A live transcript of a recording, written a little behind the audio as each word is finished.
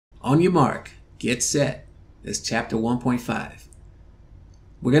On your mark, get set. It's chapter 1.5.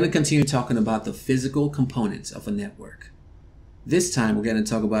 We're going to continue talking about the physical components of a network. This time we're going to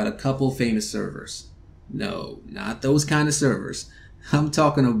talk about a couple famous servers. No, not those kind of servers. I'm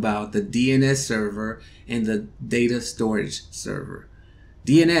talking about the DNS server and the data storage server.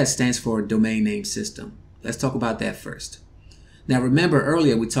 DNS stands for Domain Name System. Let's talk about that first. Now remember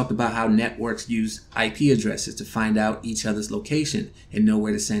earlier we talked about how networks use IP addresses to find out each other's location and know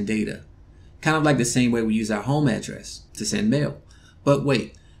where to send data. Kind of like the same way we use our home address to send mail. But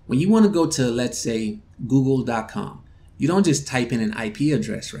wait, when you want to go to, let's say, google.com, you don't just type in an IP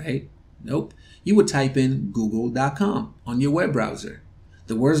address, right? Nope. You would type in google.com on your web browser.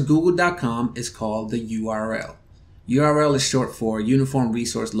 The words google.com is called the URL. URL is short for Uniform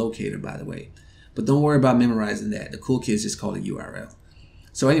Resource Locator, by the way. But don't worry about memorizing that. The cool kids just call it URL.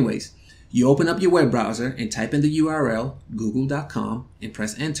 So anyways, you open up your web browser and type in the URL, google.com, and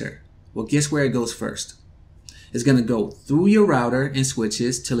press enter. Well, guess where it goes first? It's going to go through your router and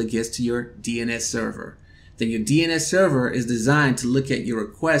switches till it gets to your DNS server. Then your DNS server is designed to look at your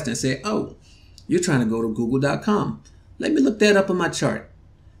request and say, oh, you're trying to go to google.com. Let me look that up on my chart.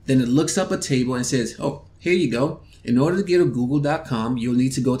 Then it looks up a table and says, oh, here you go. In order to get to google.com, you'll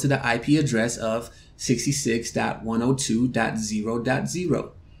need to go to the IP address of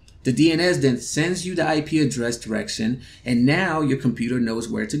 66.102.0.0. The DNS then sends you the IP address direction, and now your computer knows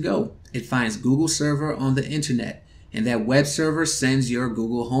where to go. It finds Google server on the internet, and that web server sends your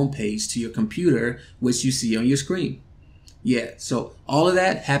Google homepage to your computer, which you see on your screen. Yeah, so all of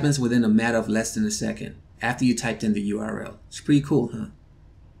that happens within a matter of less than a second after you typed in the URL. It's pretty cool, huh?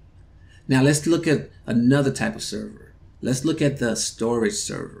 Now let's look at another type of server. Let's look at the storage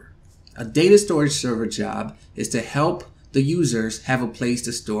server. A data storage server job is to help the users have a place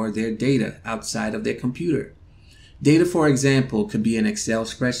to store their data outside of their computer. Data, for example, could be an Excel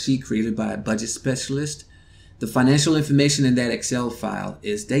spreadsheet created by a budget specialist. The financial information in that Excel file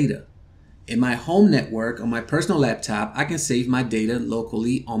is data. In my home network on my personal laptop, I can save my data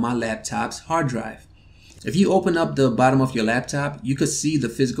locally on my laptop's hard drive. If you open up the bottom of your laptop, you could see the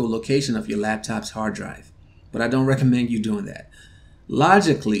physical location of your laptop's hard drive. But I don't recommend you doing that.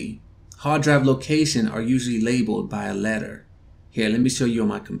 Logically, hard drive location are usually labeled by a letter. Here, let me show you on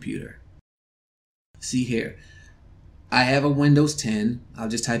my computer. See here, I have a Windows 10. I'll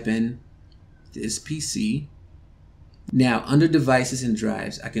just type in this PC. Now, under devices and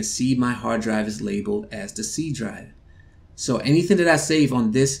drives, I can see my hard drive is labeled as the C drive. So anything that I save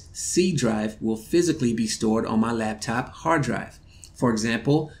on this C drive will physically be stored on my laptop hard drive. For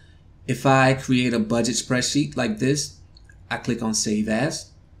example, if I create a budget spreadsheet like this, I click on Save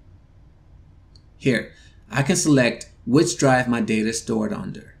As. Here, I can select which drive my data is stored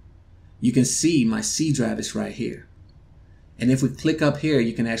under. You can see my C drive is right here. And if we click up here,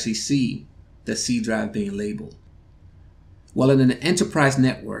 you can actually see the C drive being labeled. Well, in an enterprise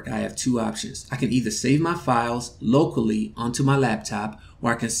network, I have two options. I can either save my files locally onto my laptop,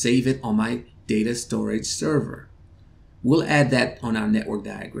 or I can save it on my data storage server. We'll add that on our network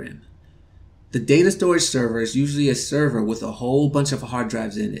diagram. The data storage server is usually a server with a whole bunch of hard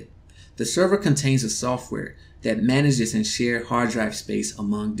drives in it. The server contains a software that manages and shares hard drive space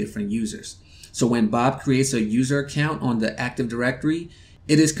among different users. So when Bob creates a user account on the Active Directory,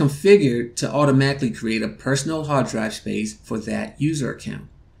 it is configured to automatically create a personal hard drive space for that user account.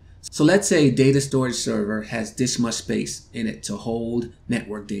 So let's say a data storage server has this much space in it to hold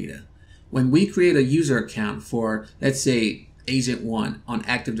network data. When we create a user account for, let's say, Agent 1 on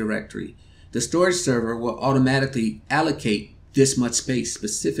Active Directory, the storage server will automatically allocate this much space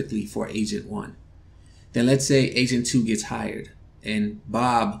specifically for Agent 1. Then let's say Agent 2 gets hired and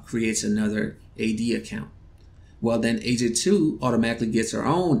Bob creates another AD account. Well, then Agent 2 automatically gets her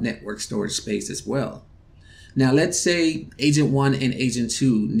own network storage space as well. Now, let's say Agent 1 and Agent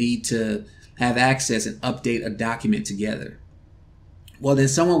 2 need to have access and update a document together. Well, then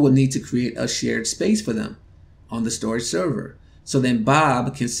someone will need to create a shared space for them on the storage server. So then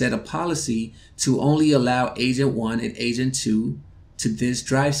Bob can set a policy to only allow Agent 1 and Agent 2 to this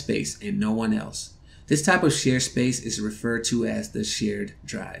drive space and no one else. This type of shared space is referred to as the shared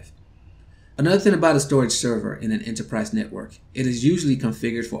drive. Another thing about a storage server in an enterprise network, it is usually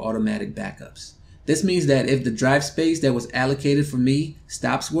configured for automatic backups. This means that if the drive space that was allocated for me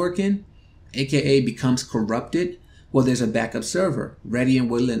stops working, aka becomes corrupted, well, there's a backup server ready and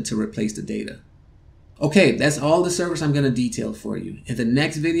willing to replace the data. Okay, that's all the servers I'm going to detail for you. In the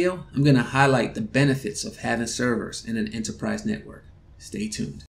next video, I'm going to highlight the benefits of having servers in an enterprise network. Stay tuned.